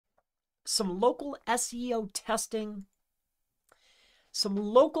some local SEO testing. Some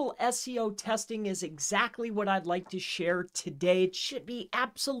local SEO testing is exactly what I'd like to share today. It should be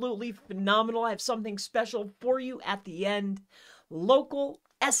absolutely phenomenal. I have something special for you at the end. Local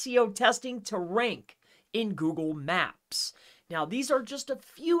SEO testing to rank in Google Maps. Now, these are just a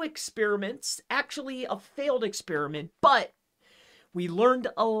few experiments, actually a failed experiment, but we learned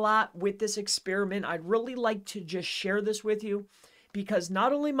a lot with this experiment. I'd really like to just share this with you because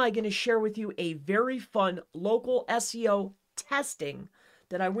not only am I going to share with you a very fun local SEO testing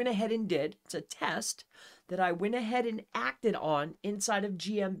that I went ahead and did, it's a test that I went ahead and acted on inside of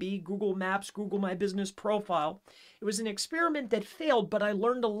GMB, Google Maps, Google My Business Profile. It was an experiment that failed, but I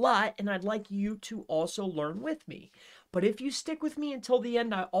learned a lot, and I'd like you to also learn with me. But if you stick with me until the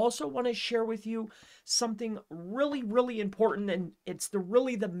end, I also want to share with you something really, really important, and it's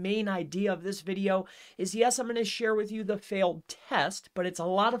really the main idea of this video is, yes, I'm going to share with you the failed test, but it's a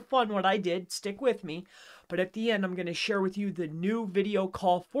lot of fun what I did. Stick with me. But at the end, I'm going to share with you the new video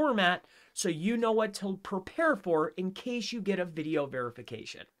call format so you know what to prepare for in case you get a video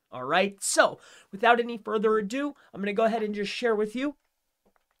verification. All right, so without any further ado, I'm going to go ahead and just share with you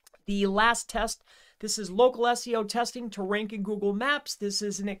the last test. This is local SEO testing to rank in Google Maps. This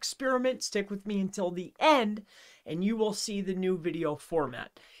is an experiment. Stick with me until the end, and you will see the new video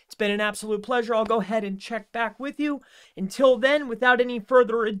format. It's been an absolute pleasure. I'll go ahead and check back with you. Until then, without any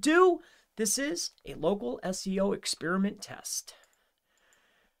further ado, this is a local SEO experiment test.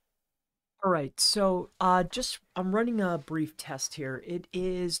 All right, so I'm running a brief test here. It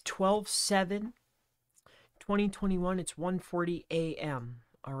is 12/7/2021. It's 1:40 a.m.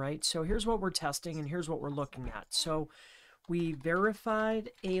 All right, so here's what we're testing and here's what we're looking at. So we verified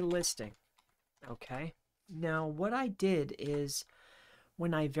a listing. Okay, now what I did is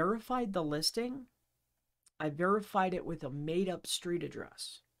when I verified the listing, I verified it with a made-up street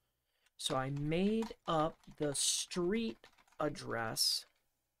address. So I made up the street address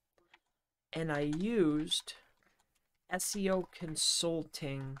and I used SEO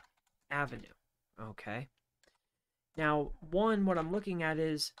Consulting Avenue. Okay. Now, one, what I'm looking at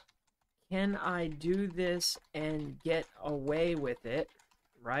is, can I do this and get away with it,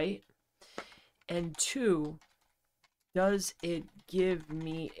 right? And two, does it give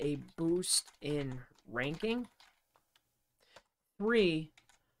me a boost in ranking? Three,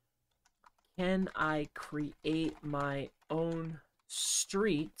 can I create my own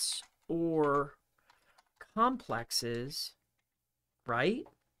streets or complexes, right?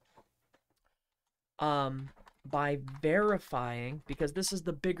 By verifying, because this is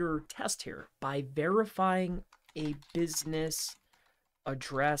the bigger test here, by verifying a business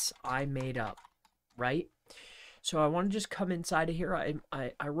address I made up, right? So I want to just come inside of here.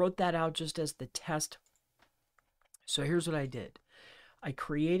 I wrote that out just as the test. So here's what I did. I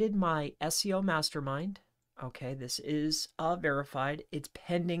created my SEO mastermind. Okay, this is verified. It's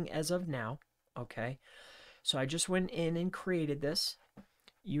pending as of now. Okay, so I just went in and created this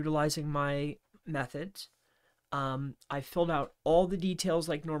utilizing my methods. I filled out all the details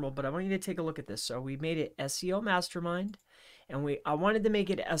like normal, but I want you to take a look at this. So we made it SEO mastermind, and I wanted to make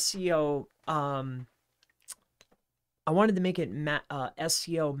it SEO. I wanted to make it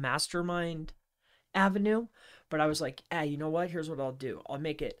SEO mastermind avenue, but I was like, you know what? Here's what I'll do. I'll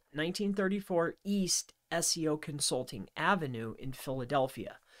make it 1934 East SEO Consulting Avenue in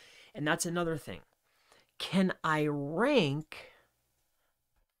Philadelphia. And that's another thing. Can I rank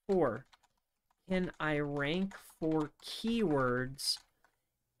for keywords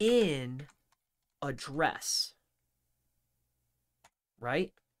in address?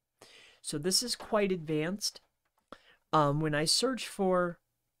 Right? So this is quite advanced. When I search for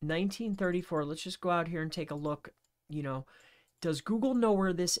 1934, let's just go out here and take a look. Does Google know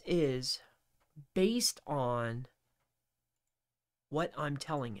where this is based on what I'm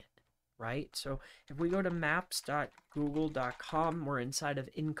telling it, right? So if we go to maps.google.com, we're inside of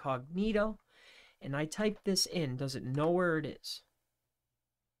incognito, and I type this in, does it know where it is?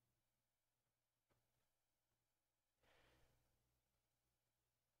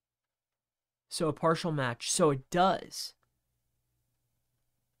 So a partial match. So it does.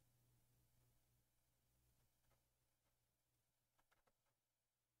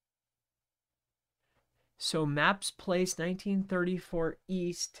 So Maps Place 1934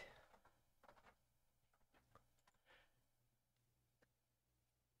 East.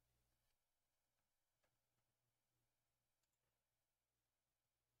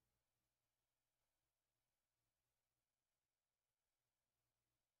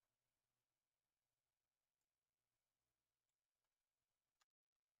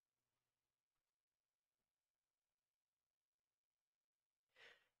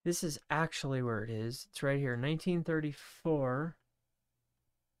 This is actually where it is. It's right here, 1934.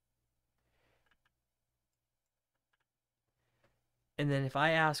 And then if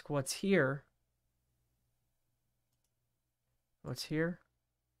I ask what's here, what's here?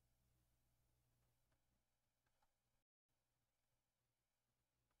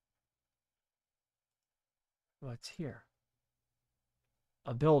 What's here?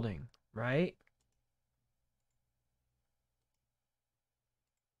 A building, right?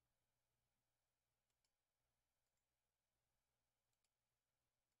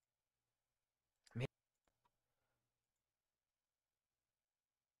 Man,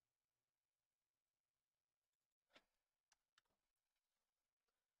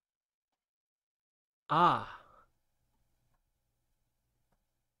 ah,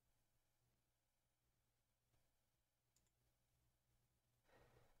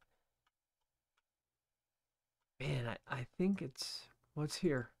 man, I think it's what's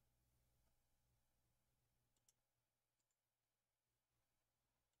here.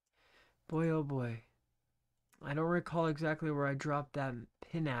 Boy, oh boy. I don't recall exactly where I dropped that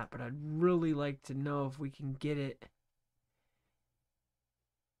pin at, but I'd really like to know if we can get it.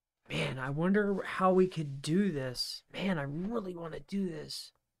 Man, I wonder how we could do this. Man, I really want to do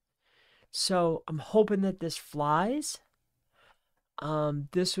this. So I'm hoping that this flies.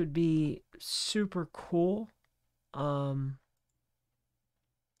 This would be super cool. So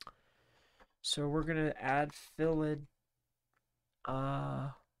we're gonna add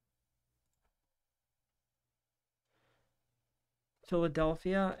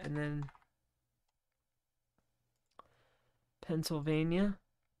Philadelphia and then Pennsylvania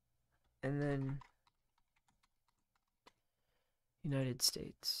and then United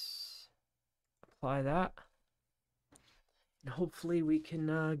States. Apply that. And hopefully we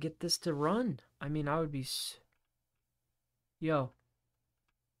can get this to run. I mean, I would be... Yo.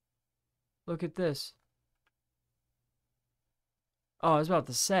 Look at this. Oh, I was about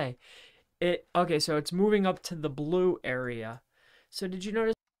to say. Okay, so it's moving up to the blue area. So did you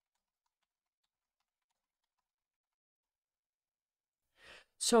notice?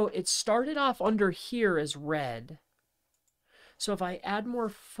 So it started off under here as red. So if I add more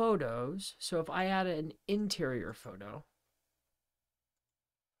photos, so if I add an interior photo,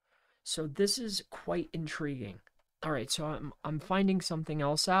 so this is quite intriguing. All right, so I'm finding something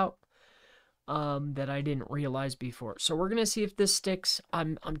else out that I didn't realize before. So we're gonna see if this sticks.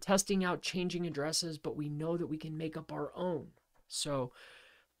 I'm testing out changing addresses, but we know that we can make up our own. So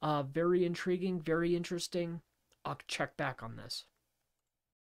very intriguing, very interesting. I'll check back on this.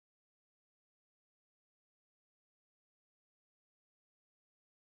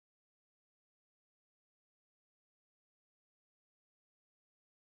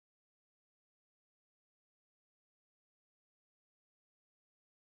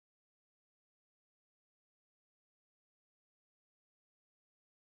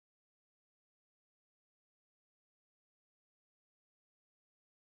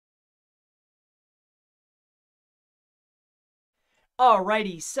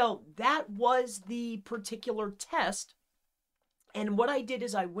 Alrighty, so that was the particular test. And what I did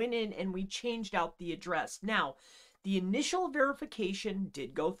is I went in and we changed out the address. Now, the initial verification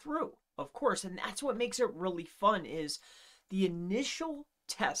did go through, of course, and that's what makes it really fun is the initial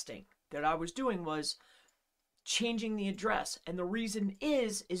testing that I was doing was changing the address. And the reason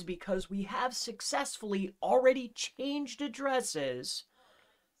is because we have successfully already changed addresses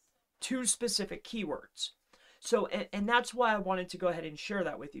to specific keywords. So, and that's why I wanted to go ahead and share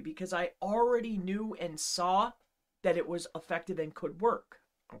that with you because I already knew and saw that it was effective and could work.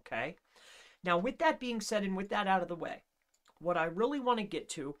 Okay. Now, with that being said and with that out of the way, what I really want to get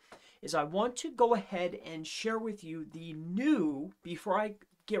to is I want to go ahead and share with you the new, before I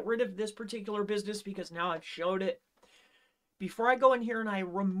get rid of this particular business because now I've showed it. Before I go in here and I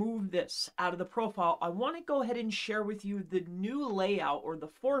remove this out of the profile, I want to go ahead and share with you the new layout or the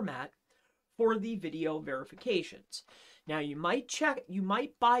format for the video verifications. Now you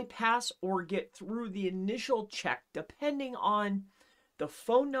might bypass or get through the initial check depending on the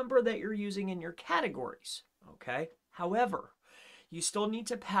phone number that you're using in your categories, okay? However, you still need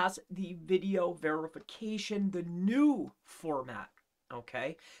to pass the video verification, the new format,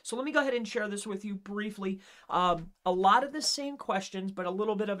 okay? So let me go ahead and share this with you briefly. A lot of the same questions, but a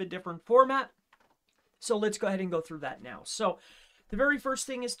little bit of a different format. So let's go ahead and go through that now. So the very first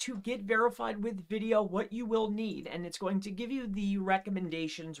thing is to get verified with video, what you will need, and it's going to give you the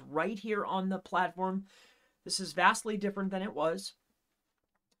recommendations right here on the platform. This is vastly different than it was.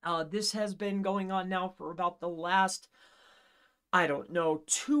 This has been going on now for about the last I don't know,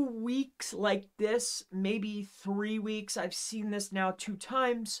 2 weeks like this, maybe 3 weeks. I've seen this now 2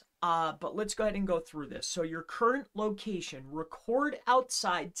 times, but let's go ahead and go through this. So your current location, record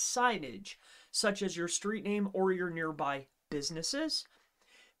outside signage, such as your street name or your nearby businesses.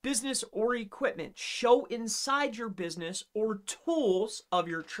 Business or equipment, show inside your business or tools of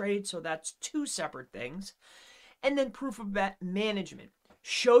your trade, so that's 2 separate things. And then proof of management.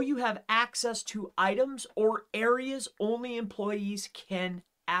 Show you have access to items or areas only employees can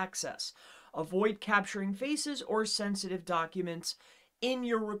access. Avoid capturing faces or sensitive documents in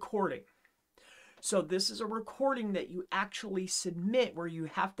your recording. So this is a recording that you actually submit where you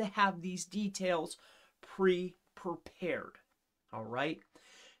have to have these details pre-prepared. All right.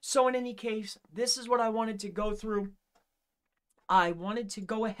 So in any case, this is what I wanted to go through. I wanted to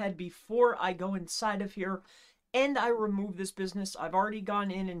go ahead before I go inside of here and I remove this business. I've already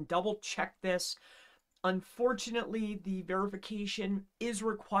gone in and double checked this. Unfortunately, the verification is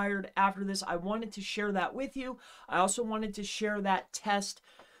required after this. I wanted to share that with you. I also wanted to share that test.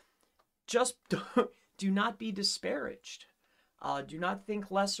 Just do not be disparaged. Do not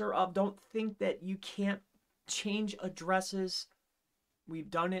think lesser of. Don't think that you can't change addresses. We've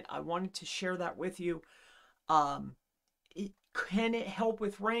done it. I wanted to share that with you. Can it help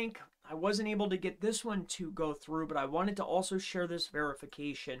with rank? I wasn't able to get this one to go through, but I wanted to also share this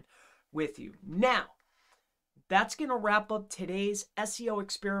verification with you. Now, that's going to wrap up today's SEO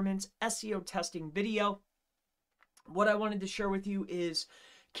experiments, SEO testing video. What I wanted to share with you is,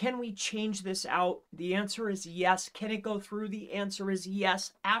 can we change this out? The answer is yes. Can it go through? The answer is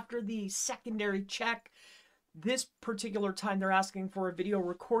yes. After the secondary check, this particular time they're asking for a video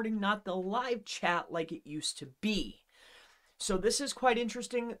recording, not the live chat like it used to be. So this is quite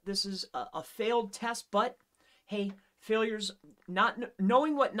interesting. This is a failed test, but hey, failures, not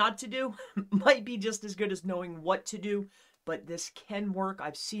knowing what not to do might be just as good as knowing what to do, but this can work.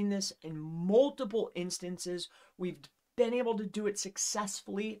 I've seen this in multiple instances. We've been able to do it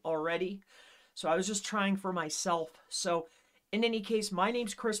successfully already. So I was just trying for myself. So in any case, my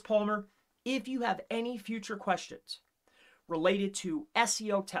name's Chris Palmer. If you have any future questions related to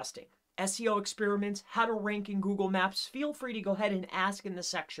SEO testing, SEO experiments, how to rank in Google Maps, feel free to go ahead and ask in the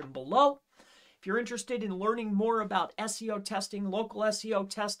section below. If you're interested in learning more about SEO testing, local SEO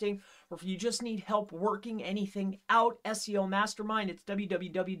testing, or if you just need help working anything out, SEO Mastermind, it's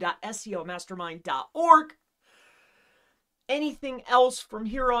www.seomastermind.org. Anything else from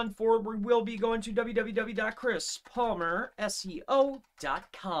here on forward, we will be going to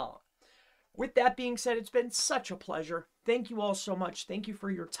www.chrispalmerseo.com. With that being said, it's been such a pleasure. Thank you all so much. Thank you for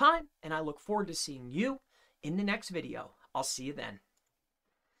your time, and I look forward to seeing you in the next video. I'll see you then.